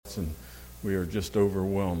and we are just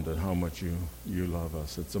overwhelmed at how much you love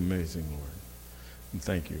us. It's amazing, Lord. And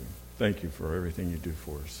thank you. Thank you for everything you do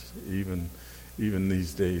for us, even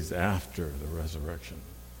these days after the resurrection.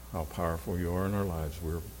 How powerful you are in our lives.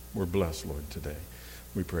 We're blessed, Lord, today.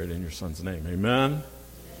 We pray it in your Son's name. Amen?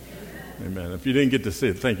 Amen. If you didn't get to see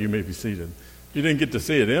it, thank you. You may be seated. If you didn't get to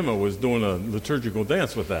see it, Emma was doing a liturgical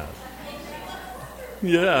dance with that.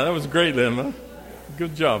 Yeah, that was great, Emma.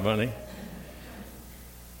 Good job, honey.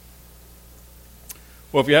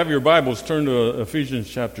 Well, if you have your Bibles, turn to Ephesians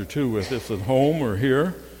chapter 2 with us at home or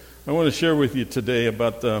here. I want to share with you today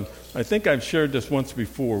about, I think I've shared this once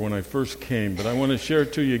before when I first came, but I want to share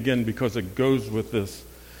it to you again because it goes with this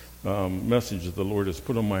message that the Lord has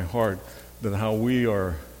put on my heart, that how we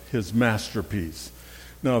are His masterpiece.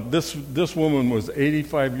 Now, this woman was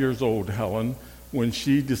 85 years old, Helen, when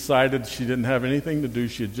she decided she didn't have anything to do.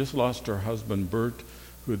 She had just lost her husband, Bert,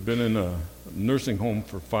 who had been in a nursing home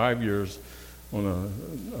for 5 years on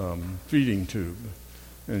a feeding tube.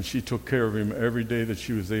 And she took care of him every day that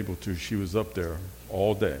she was able to. She was up there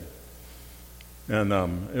all day. And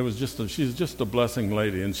it was she's just a blessing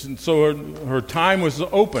lady. And so her time was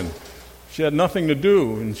open. She had nothing to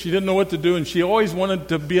do, and she didn't know what to do, and she always wanted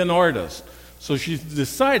to be an artist. So she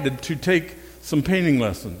decided to take some painting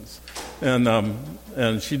lessons.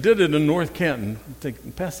 And she did it in North Canton.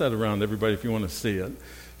 Pass that around, everybody, if you want to see it.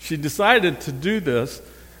 She decided to do this.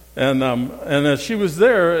 And as she was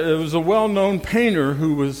there, it was a well-known painter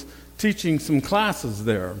who was teaching some classes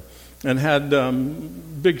there and had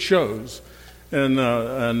big shows.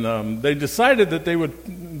 And they decided that they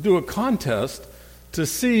would do a contest to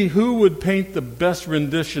see who would paint the best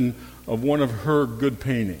rendition of one of her good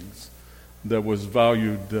paintings that was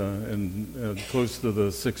valued in close to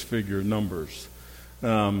the six-figure numbers.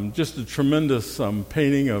 Just a tremendous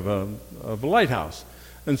painting of a lighthouse.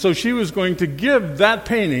 And so she was going to give that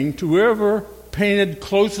painting to whoever painted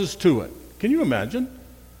closest to it. Can you imagine?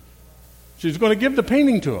 She was going to give the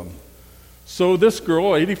painting to him. So this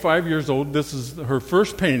girl, 85 years old, this is her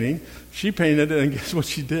first painting. She painted it, and guess what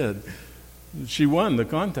she did? She won the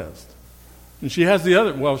contest. And she has the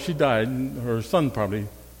other, well, she died. Her son probably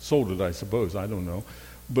sold it, I suppose. I don't know.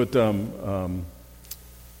 But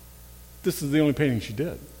this is the only painting she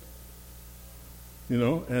did. You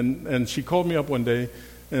know, and she called me up one day,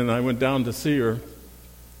 and I went down to see her.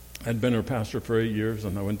 I'd been her pastor for 8 years,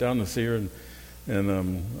 and I went down to see her,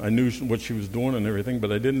 and I knew what she was doing and everything,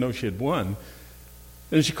 but I didn't know she had won.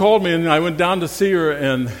 And she called me, and I went down to see her,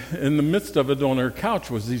 and in the midst of it on her couch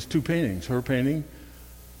was these two paintings, her painting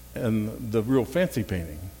and the real fancy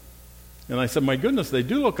painting. And I said, my goodness, they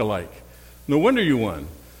do look alike. No wonder you won.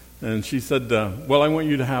 And she said, well, I want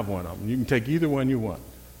you to have one of them. You can take either one you want.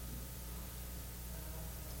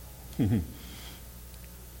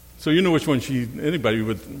 So you know which one anybody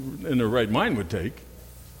would in their right mind would take,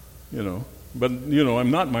 you know. But, you know,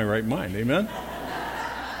 I'm not in my right mind, amen?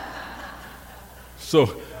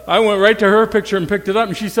 So I went right to her picture and picked it up,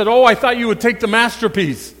 and she said, oh, I thought you would take the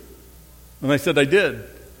masterpiece. And I said, I did.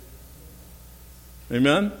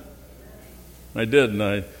 Amen? I did,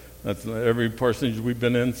 and that's every parsonage we've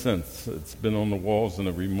been in since. It's been on the walls, and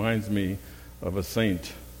it reminds me of a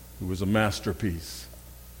saint who was a masterpiece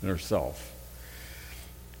in herself.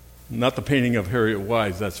 Not the painting of Harriet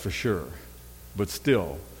Wise, that's for sure, but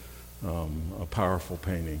still a powerful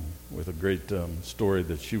painting with a great story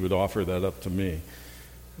that she would offer that up to me.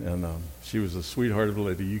 And she was a sweetheart of a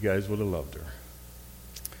lady. You guys would have loved her.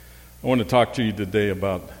 I want to talk to you today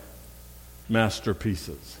about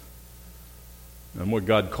masterpieces and what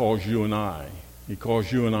God calls you and I. He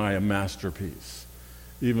calls you and I a masterpiece.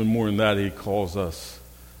 Even more than that, He calls us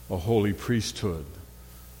a holy priesthood,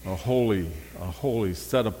 a holy,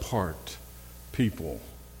 set-apart people.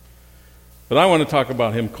 But I want to talk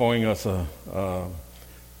about Him calling us a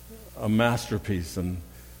masterpiece. And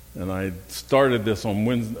I started this on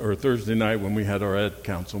Thursday night when we had our Ed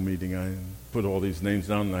Council meeting. I put all these names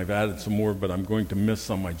down, and I've added some more, but I'm going to miss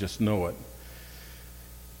some. I just know it.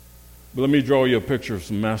 But let me draw you a picture of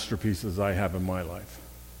some masterpieces I have in my life.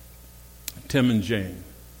 Tim and Jane.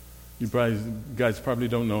 You guys probably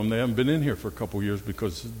don't know them. They haven't been in here for a couple years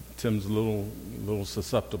because Tim's a little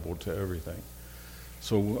susceptible to everything.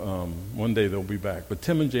 So one day they'll be back. But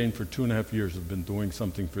Tim and Jane for 2.5 years have been doing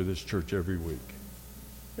something for this church every week.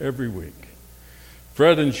 Every week.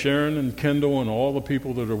 Fred and Sharon and Kendall and all the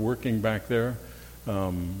people that are working back there,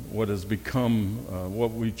 what has become,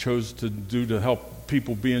 what we chose to do to help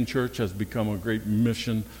people be in church has become a great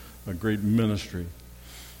mission, a great ministry.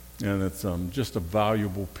 And it's just a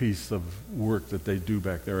valuable piece of work that they do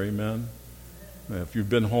back there. Amen? If you've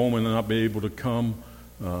been home and not been able to come,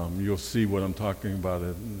 You'll see what I'm talking about.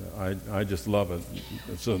 I just love it.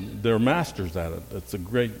 They're masters at it. It's a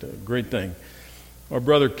great thing. Our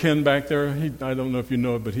brother Ken back there, I don't know if you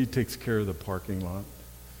know it, but he takes care of the parking lot.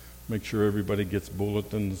 Make sure everybody gets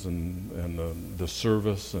bulletins and the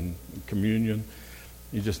service and communion.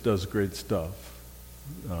 He just does great stuff.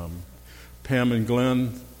 Pam and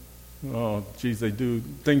Glenn, oh, geez, they do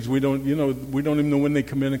things we don't even know when they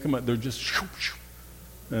come in and come out. They're just shoo, shoo.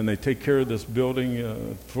 And they take care of this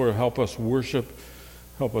building for help us worship,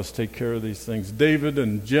 help us take care of these things. David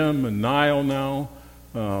and Jim and Niall now,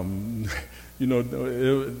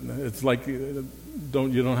 it's like you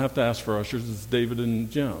don't have to ask for ushers. It's David and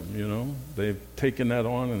Jim. They've taken that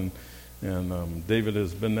on, and David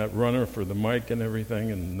has been that runner for the mic and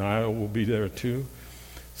everything, and Niall will be there too.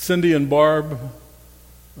 Cindy and Barb,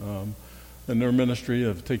 and their ministry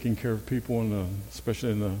of taking care of people,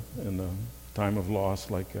 especially in the time of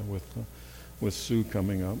loss, like with Sue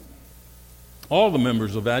coming up. All the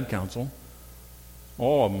members of Ad Council,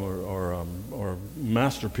 all of them are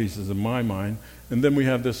masterpieces in my mind. And then we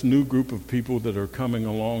have this new group of people that are coming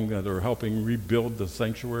along that are helping rebuild the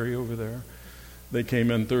sanctuary over there. They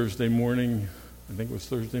came in Thursday morning. I think it was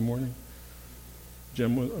Thursday morning.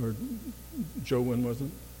 Jim or Joe, when was it?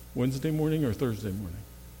 Wednesday morning or Thursday morning?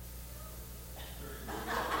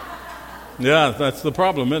 Yeah, that's the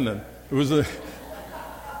problem, isn't it?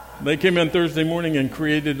 They came in Thursday morning and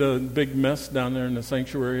created a big mess down there in the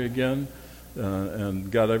sanctuary again,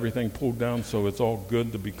 and got everything pulled down, so it's all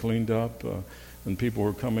good to be cleaned up, and people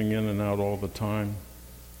are coming in and out all the time.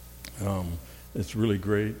 It's really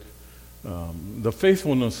great. The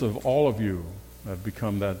faithfulness of all of you have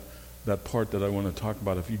become that part that I want to talk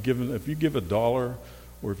about. If you give $1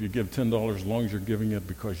 or if you give $10, as long as you're giving it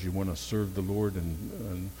because you want to serve the Lord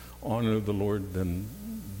and honor the Lord, then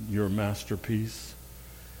you're a masterpiece.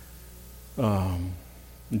 Joan,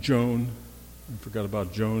 I forgot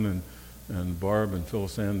about Joan and Barb and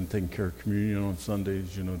Phyllis Ann taking care of communion on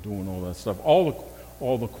Sundays, doing all that stuff.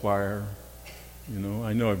 All the choir,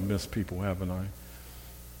 I know I've missed people, haven't I?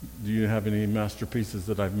 Do you have any masterpieces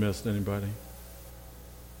that I've missed? Anybody?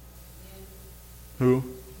 Who?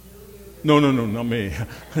 No, not me.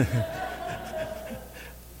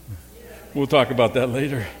 We'll talk about that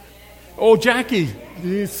later. Oh, Jackie.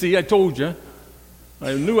 You see, I told you.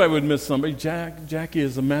 I knew I would miss somebody. Jackie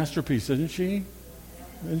is a masterpiece, isn't she?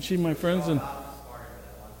 Isn't she, my friends? And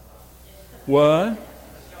what?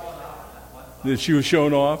 That she was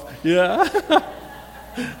showing off? Yeah.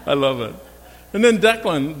 I love it. And then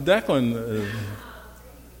Declan,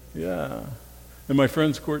 yeah. And my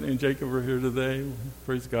friends Courtney and Jacob are here today.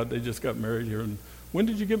 Praise God, they just got married here. And when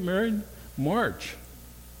did you get married? March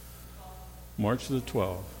the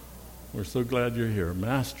 12th. We're so glad you're here.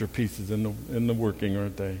 Masterpieces in the working,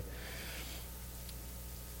 aren't they?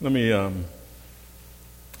 Let me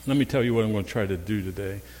tell you what I'm going to try to do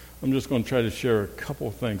today. I'm just going to try to share a couple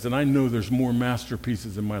of things. And I know there's more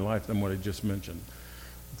masterpieces in my life than what I just mentioned.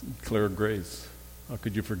 Claire Grace. How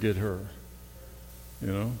could you forget her?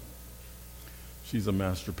 She's a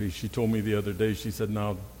masterpiece. She told me the other day, she said,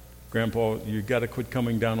 now, Grandpa, you got to quit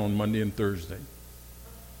coming down on Monday and Thursday.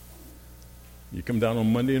 You come down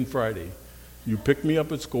on Monday and Friday. You pick me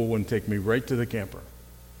up at school and take me right to the camper.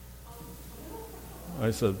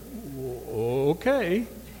 I said, okay.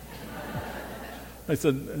 I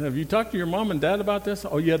said, have you talked to your mom and dad about this?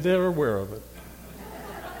 Oh, yeah, they're aware of it.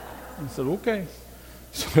 I said, okay.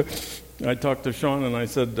 So I talked to Sean and I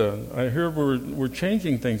said, I hear we're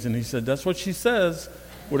changing things. And he said, that's what she says.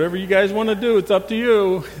 Whatever you guys want to do, it's up to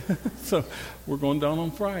you. So we're going down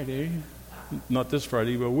on Friday. Not this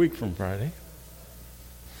Friday, but a week from Friday.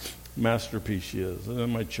 Masterpiece she is. And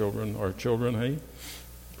then our children, hey,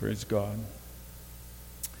 praise God.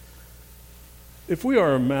 If we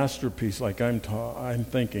are a masterpiece, like I'm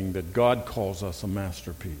thinking that God calls us a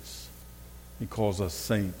masterpiece. He calls us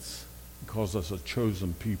saints. He calls us a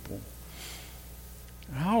chosen people.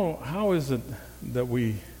 How is it that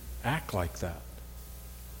we act like that?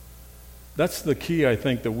 That's the key, I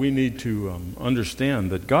think, that we need to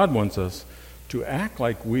understand, that God wants us to act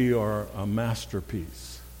like we are a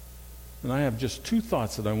masterpiece. And I have just two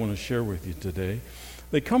thoughts that I want to share with you today.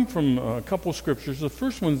 They come from a couple scriptures. The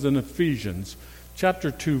first one's in Ephesians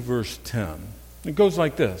chapter 2, verse 10. It goes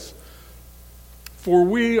like this. For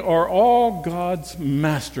we are all God's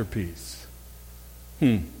masterpiece.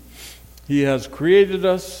 He has created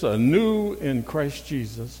us anew in Christ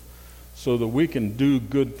Jesus so that we can do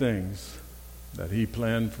good things that He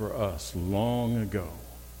planned for us long ago.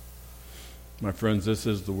 My friends, this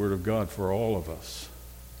is the Word of God for all of us.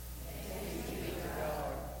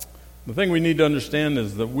 The thing we need to understand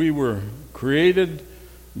is that we were created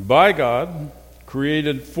by God,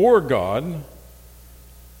 created for God,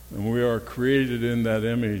 and we are created in that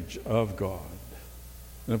image of God.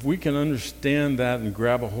 And if we can understand that and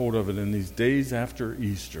grab a hold of it in these days after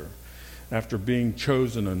Easter, after being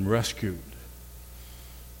chosen and rescued,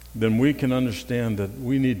 then we can understand that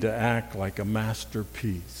we need to act like a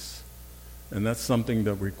masterpiece. And that's something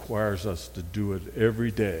that requires us to do it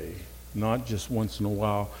every day, not just once in a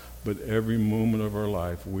while, but every moment of our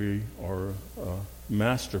life. We are a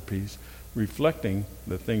masterpiece reflecting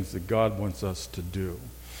the things that God wants us to do.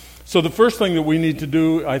 So the first thing that we need to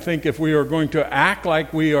do, I think, if we are going to act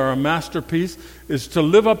like we are a masterpiece, is to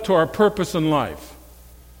live up to our purpose in life.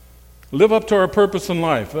 Live up to our purpose in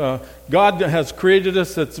life. God has created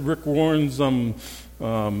us. That's Rick Warren's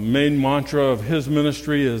main mantra of his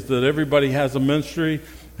ministry, is that everybody has a ministry,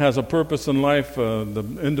 has a purpose in life. The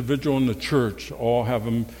individual and the church all have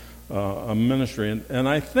a ministry. And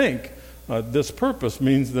I think this purpose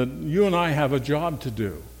means that you and I have a job to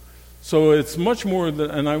do. So it's much more than,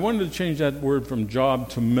 and I wanted to change that word from job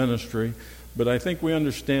to ministry, but I think we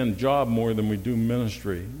understand job more than we do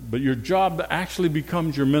ministry. But your job actually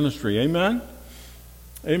becomes your ministry. Amen?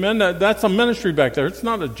 Amen? That's a ministry back there. It's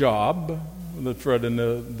not a job that Fred and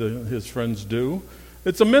his friends do.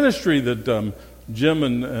 It's a ministry that Jim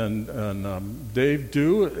and Dave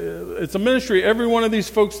do. It's a ministry. Every one of these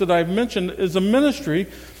folks that I've mentioned is a ministry,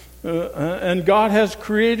 and God has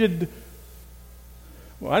created.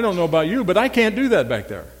 Well, I don't know about you, but I can't do that back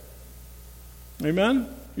there. Amen?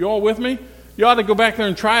 You all with me? You ought to go back there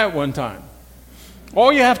and try it one time.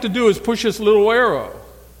 All you have to do is push this little arrow.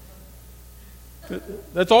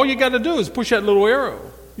 That's all you got to do is push that little arrow.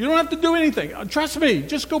 You don't have to do anything. Trust me,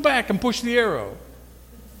 just go back and push the arrow.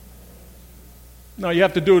 Now, you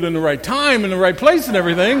have to do it in the right time, in the right place and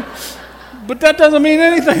everything, but that doesn't mean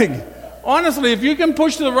anything. Honestly, if you can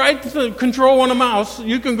push the right control on a mouse,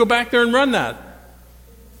 you can go back there and run that.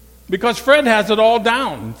 Because Fred has it all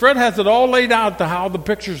down. Fred has it all laid out to how the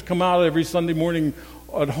pictures come out every Sunday morning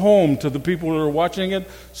at home to the people who are watching it,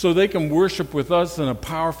 so they can worship with us in a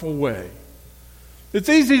powerful way. It's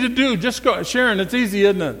easy to do. Just go. Sharon, it's easy,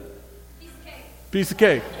 isn't it? Piece of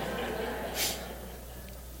cake.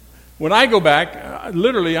 When I go back,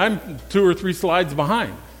 literally I'm 2 or 3 slides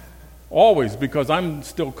behind. Always, because I'm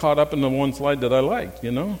still caught up in the one slide that I liked,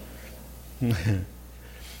 you know?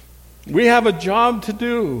 We have a job to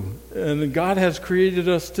do, and God has created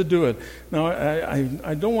us to do it. Now,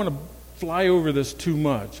 I don't want to fly over this too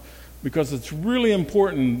much, because it's really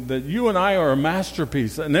important that you and I are a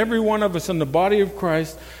masterpiece, and every one of us in the body of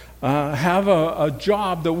Christ have a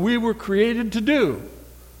job that we were created to do.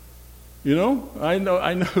 You know, I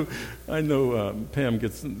know. Pam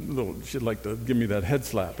gets a little. She'd like to give me that head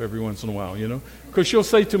slap every once in a while, you know, because she'll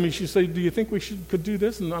say to me, she'll say, "Do you think we could do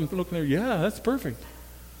this?" And I'm looking at her, yeah, that's perfect.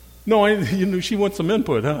 No, she wants some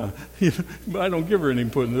input, huh? But I don't give her any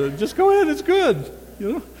input. Just go ahead, it's good.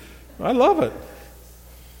 You know, I love it.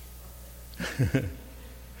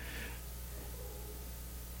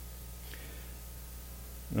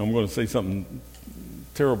 Now, I'm going to say something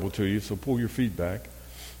terrible to you, so pull your feet back.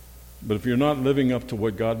 But if you're not living up to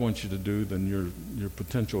what God wants you to do, then your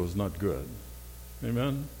potential is not good.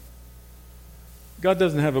 Amen? God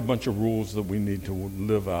doesn't have a bunch of rules that we need to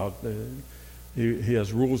live out. He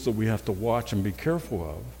has rules that we have to watch and be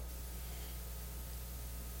careful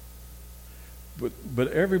of. But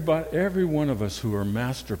every one of us who are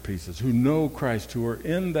masterpieces, who know Christ, who are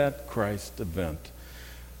in that Christ event,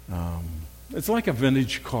 it's like a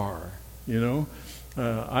vintage car, you know.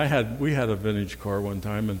 We had a vintage car one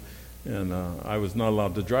time, and I was not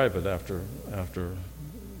allowed to drive it after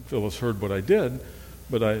Phyllis heard what I did.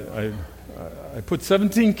 But I put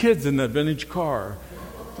 17 kids in that vintage car.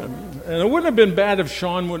 And it wouldn't have been bad if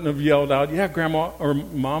Sean wouldn't have yelled out, "Yeah, Grandma or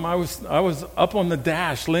Mom, I was up on the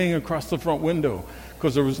dash laying across the front window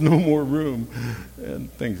because there was no more room."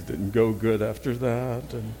 And things didn't go good after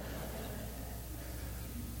that. And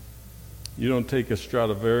you don't take a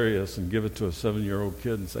Stradivarius and give it to a 7-year-old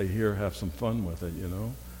kid and say, "Here, have some fun with it," you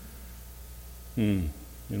know?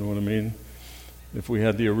 You know what I mean? If we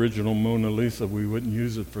had the original Mona Lisa, we wouldn't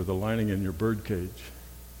use it for the lining in your birdcage.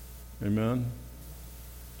 Amen?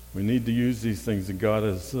 We need to use these things that God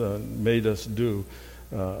has made us do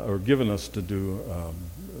or given us to do,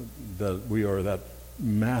 that we are that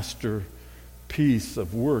master piece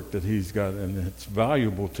of work that He's got, and it's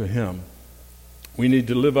valuable to Him. We need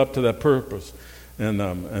to live up to that purpose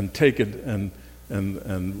and take it and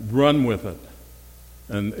run with it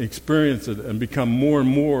and experience it and become more and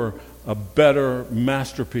more a better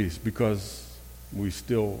masterpiece, because we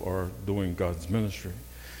still are doing God's ministry.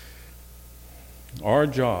 Our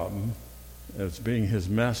job as being his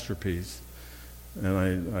masterpiece,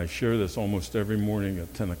 and I share this almost every morning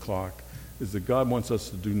at 10 o'clock, is that God wants us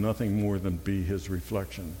to do nothing more than be his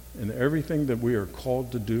reflection. In everything that we are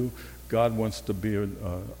called to do, God wants to be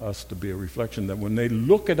us to be a reflection, that when they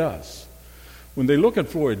look at us, when they look at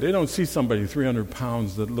Floyd, they don't see somebody 300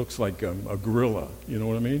 pounds that looks like a gorilla, you know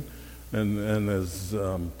what I mean? And is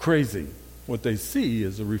crazy. What they see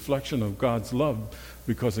is a reflection of God's love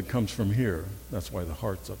because it comes from here. That's why the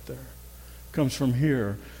heart's up there. It comes from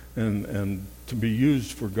here and to be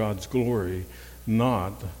used for God's glory,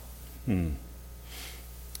 not to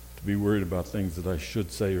be worried about things that I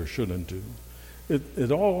should say or shouldn't do.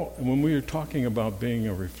 It all, when we are talking about being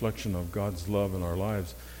a reflection of God's love in our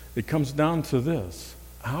lives, it comes down to this.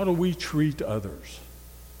 How do we treat others?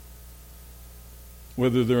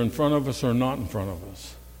 Whether they're in front of us or not in front of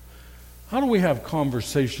us. How do we have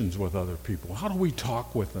conversations with other people? How do we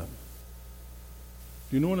talk with them?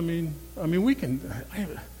 Do you know what I mean? I mean, we can...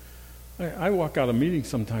 I walk out of meetings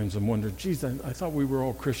sometimes and wonder, geez, I thought we were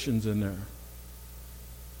all Christians in there.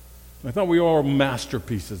 I thought we were all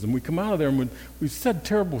masterpieces. And we come out of there and we've said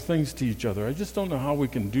terrible things to each other. I just don't know how we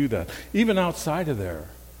can do that. Even outside of there.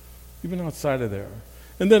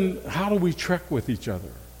 And then how do we trek with each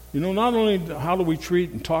other? You know, not only how do we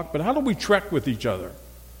treat and talk, but how do we trek with each other?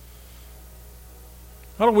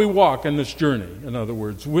 How do we walk in this journey, in other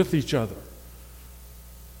words, with each other?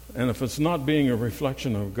 And if it's not being a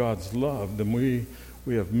reflection of God's love, then we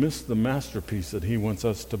have missed the masterpiece that he wants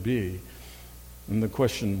us to be. And the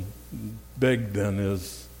question begged then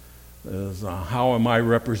is how am I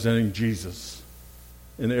representing Jesus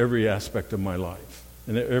in every aspect of my life,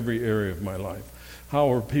 in every area of my life?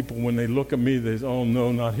 How are people, when they look at me, they say, oh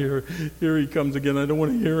no, not here. Here he comes again. I don't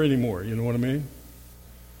want to hear anymore. You know what I mean?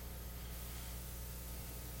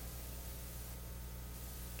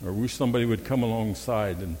 Or wish somebody would come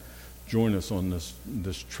alongside and join us on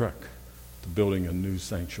this trek to building a new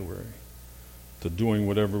sanctuary, to doing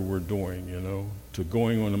whatever we're doing, you know, to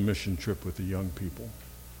going on a mission trip with the young people,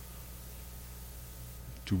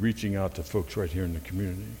 to reaching out to folks right here in the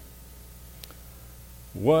community.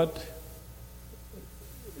 What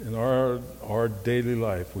in our daily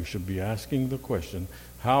life we should be asking the question,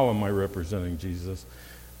 how am I representing Jesus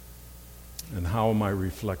and how am I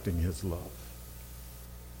reflecting his love?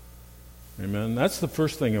 Amen. That's the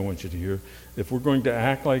first thing I want you to hear. If we're going to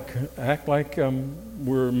act like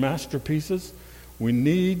we're masterpieces, we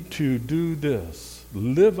need to do this.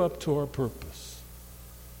 Live up to our purpose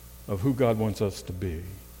of who God wants us to be.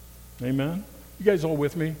 Amen? You guys all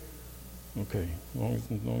with me? Okay. As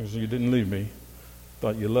long as you didn't leave me.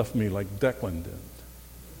 Thought you left me like Declan did.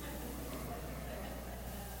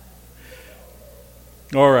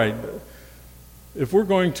 All right. If we're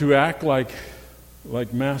going to act like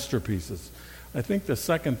masterpieces, I think the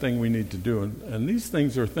second thing we need to do, and these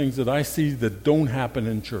things are things that I see that don't happen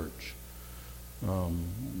in church.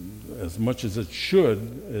 As much as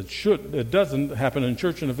it doesn't happen in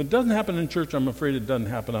church. And if it doesn't happen in church, I'm afraid it doesn't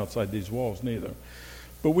happen outside these walls neither.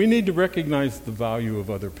 But we need to recognize the value of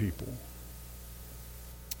other people.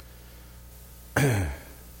 I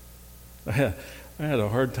had a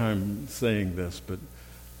hard time saying this, but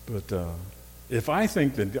if I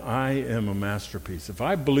think that I am a masterpiece, if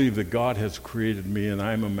I believe that God has created me and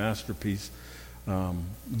I'm a masterpiece,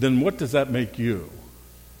 then what does that make you?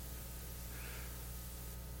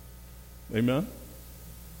 Amen?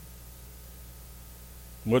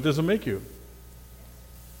 What does it make you?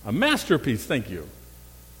 A masterpiece, thank you.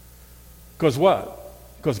 Because what?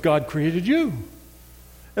 Because God created you.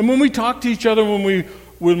 And when we talk to each other, when we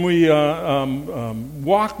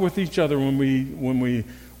walk with each other,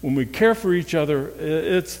 when we care for each other,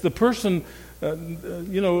 it's the person,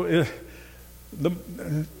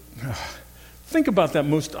 think about that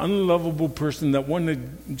most unlovable person, that one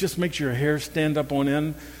that just makes your hair stand up on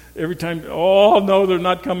end every time. Oh, no, they're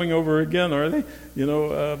not coming over again, are they? You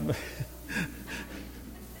know,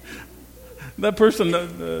 that person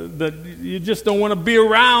that you just don't want to be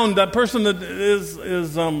around, that person that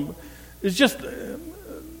is just,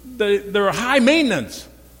 they're high maintenance,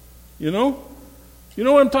 you know? You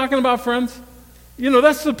know what I'm talking about, friends? You know,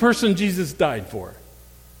 that's the person Jesus died for.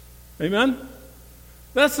 Amen?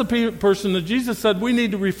 That's the person that Jesus said we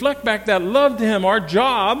need to reflect back that love to him. Our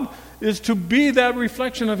job is to be that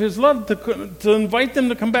reflection of his love, to invite them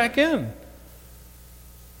to come back in.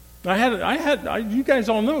 You guys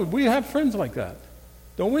all know, we have friends like that,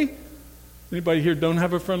 don't we? Anybody here don't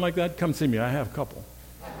have a friend like that? Come see me. I have a couple.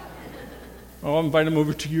 I'll invite them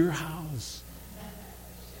over to your house.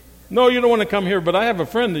 No, you don't want to come here, but I have a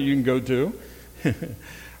friend that you can go to.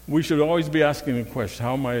 We should always be asking the question,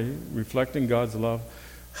 how am I reflecting God's love?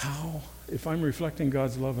 How if I'm reflecting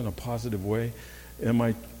God's love in a positive way, am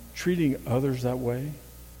I treating others that way?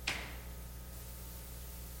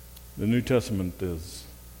 The New Testament is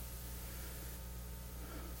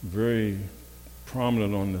very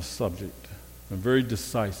prominent on this subject and very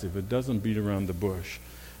decisive. It doesn't beat around the bush.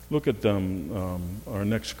 Look at our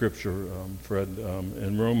next scripture, Fred,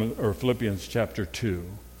 in Philippians chapter 2.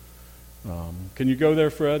 Can you go there,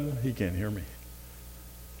 Fred? He can't hear me.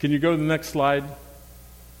 Can you go to the next slide?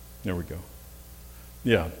 There we go.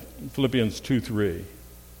 Yeah, Philippians 2:3.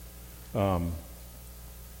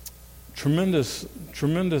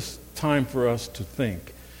 Tremendous time for us to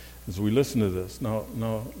think as we listen to this. Now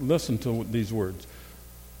listen to these words.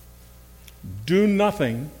 Do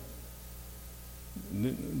nothing.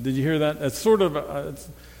 Did you hear that? It's sort of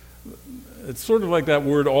like that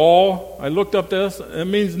word all. I looked up this. It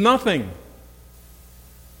means nothing.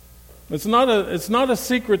 It's not a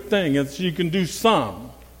secret thing. You can do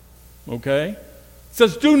some. Okay? It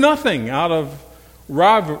says do nothing out of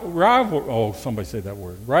rivalry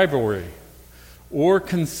or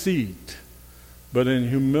conceit, but in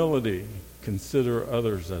humility consider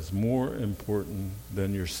others as more important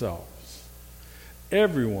than yourselves.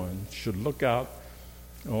 Everyone should look out.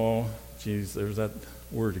 Oh, geez, there's that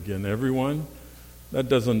word again. Everyone. That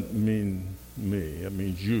doesn't mean me. It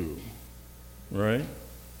means you. Right?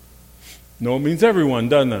 No, it means everyone,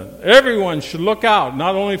 doesn't it? Everyone should look out,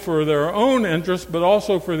 not only for their own interests, but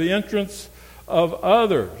also for the interests of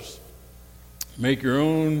others. Make your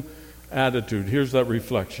own attitude. Here's that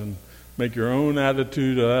reflection. Make your own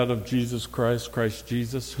attitude out of Jesus Christ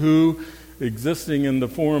Jesus, who, existing in the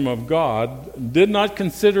form of God, did not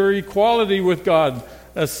consider equality with God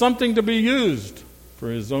as something to be used for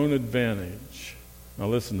his own advantage. Now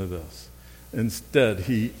listen to this. Instead,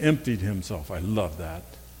 he emptied himself. I love that.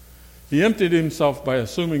 He emptied himself by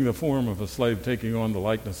assuming the form of a slave, taking on the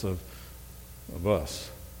likeness of us.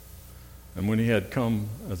 And when he had come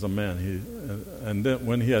as a man,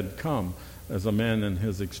 when he had come as a man in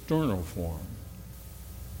his external form.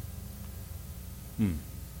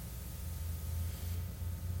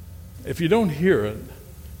 If you don't hear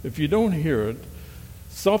it,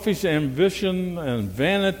 selfish ambition and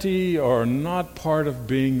vanity are not part of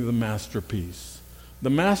being the masterpiece. The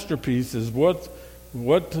masterpiece is what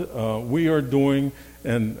we are doing,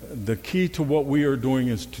 and the key to what we are doing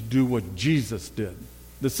is to do what Jesus did.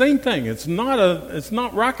 The same thing. It's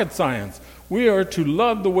not rocket science. We are to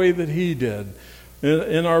love the way that he did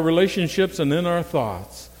in our relationships and in our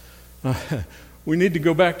thoughts. We need to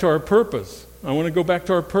go back to our purpose. I want to go back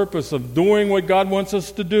to our purpose of doing what God wants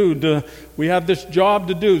us to do. We have this job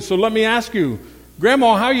to do. So let me ask you,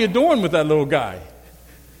 Grandma, how are you doing with that little guy?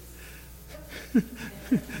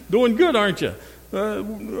 Doing good, aren't you?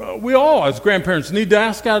 We all, as grandparents, need to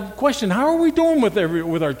ask that question. How are we doing with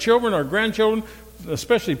our children, our grandchildren,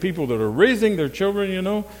 especially people that are raising their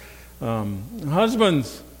children,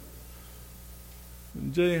 Husbands,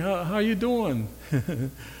 Jay, how are you doing?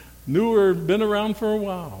 Newer, been around for a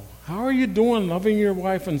while. How are you doing loving your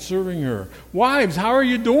wife and serving her? Wives, how are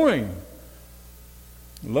you doing?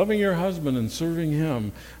 Loving your husband and serving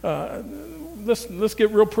him. Let's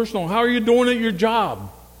get real personal. How are you doing at your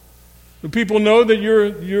job? Do people know that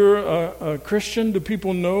you're a Christian? Do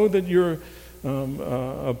people know that you're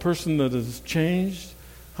a person that has changed?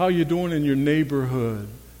 How are you doing in your neighborhood?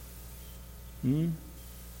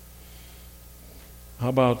 How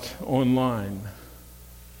about online?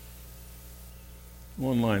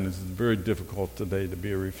 Online is very difficult today to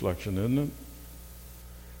be a reflection, isn't it?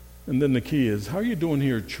 And then the key is, how are you doing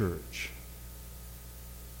here at church?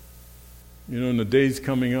 In the days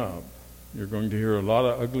coming up, you're going to hear a lot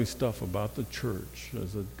of ugly stuff about the church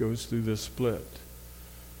as it goes through this split.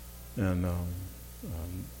 And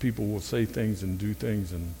people will say things and do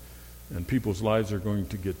things, and people's lives are going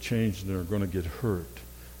to get changed and they're going to get hurt.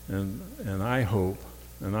 And I hope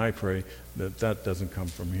and I pray that doesn't come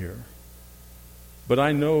from here. But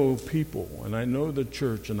I know people, and I know the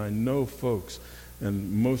church, and I know folks,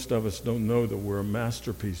 and most of us don't know that we're a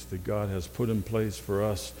masterpiece that God has put in place for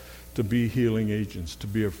us to be healing agents, to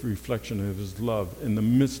be a reflection of his love in the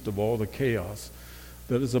midst of all the chaos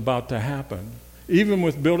that is about to happen. Even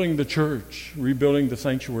with building the church, rebuilding the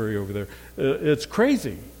sanctuary over there. It's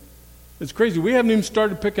crazy. It's crazy. We haven't even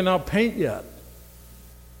started picking out paint yet.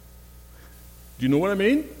 Do you know what I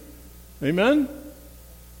mean? Amen?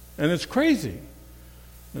 And it's crazy.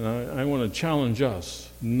 And I want to challenge us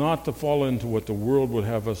not to fall into what the world would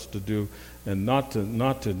have us to do, and not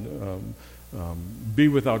to be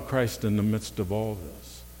without Christ in the midst of all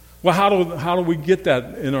this. Well, how do we get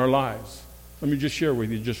that in our lives? Let me just share with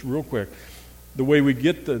you just real quick. The way we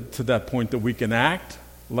get to that point that we can act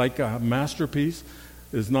like a masterpiece,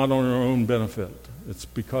 is not on our own benefit. It's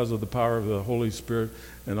because of the power of the Holy Spirit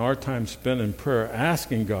and our time spent in prayer,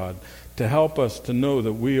 asking God to help us to know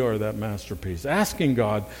that we are that masterpiece. Asking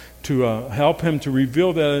God to help Him to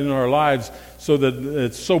reveal that in our lives so that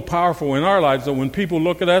it's so powerful in our lives that when people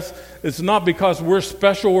look at us, it's not because we're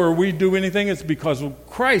special or we do anything, it's because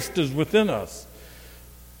Christ is within us.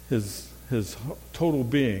 His total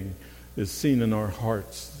being is seen in our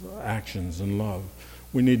hearts, actions, and love.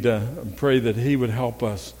 We need to pray that He would help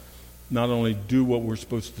us not only do what we're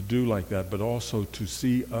supposed to do like that, but also to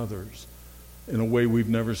see others in a way we've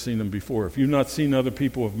never seen them before. If you've not seen other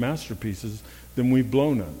people of masterpieces, then we've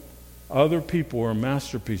blown it. Other people are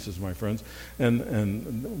masterpieces, my friends,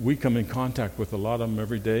 and we come in contact with a lot of them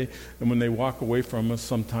every day, and when they walk away from us,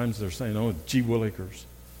 sometimes they're saying, oh, gee willikers.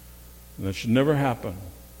 And that should never happen.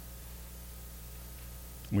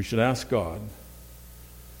 We should ask God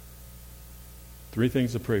 3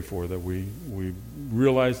 things to pray for: that we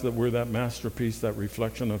realize that we're that masterpiece, that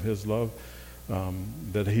reflection of His love,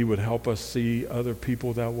 that He would help us see other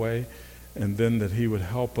people that way, and then that He would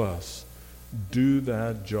help us do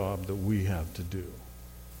that job that we have to do.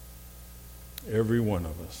 Every one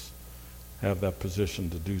of us have that position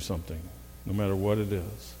to do something, no matter what it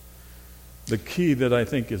is. The key that I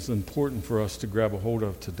think is important for us to grab a hold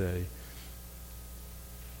of today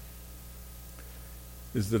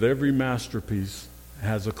is that every masterpiece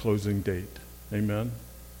has a closing date. Amen?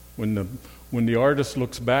 When the artist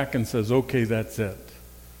looks back and says, okay, that's it.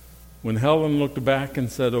 When Helen looked back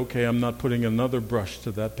and said, okay, I'm not putting another brush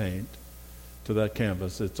to that paint, to that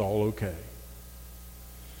canvas, it's all okay.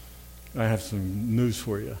 I have some news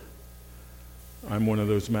for you. I'm one of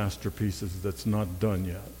those masterpieces that's not done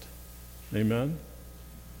yet. Amen?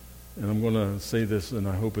 And I'm going to say this, and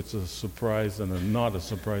I hope it's a surprise and not a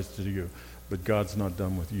surprise to you. But God's not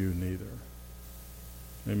done with you neither.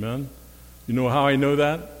 Amen? You know how I know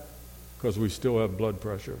that? Because we still have blood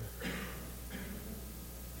pressure.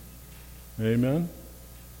 Amen?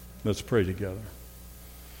 Let's pray together.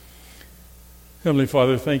 Heavenly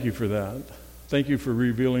Father, thank you for that. Thank you for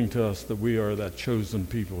revealing to us that we are that chosen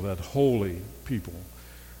people, that holy people,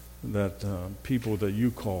 that people that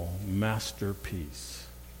you call masterpiece.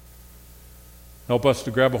 Help us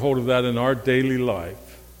to grab a hold of that in our daily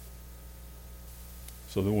life,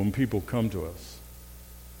 so that when people come to us,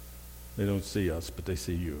 they don't see us, but they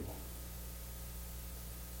see you.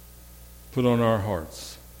 Put on our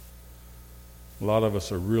hearts. A lot of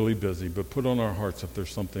us are really busy, but put on our hearts if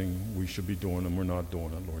there's something we should be doing and we're not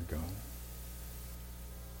doing it, Lord God.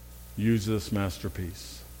 Use this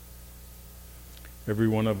masterpiece. Every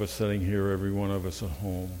one of us sitting here, every one of us at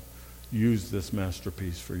home, use this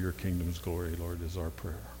masterpiece for your kingdom's glory, Lord, is our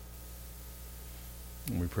prayer.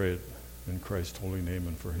 And we pray it in Christ's holy name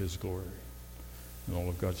and for His glory. And all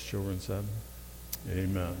of God's children said,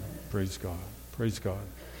 amen. Praise God. Praise God.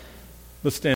 Let's stand.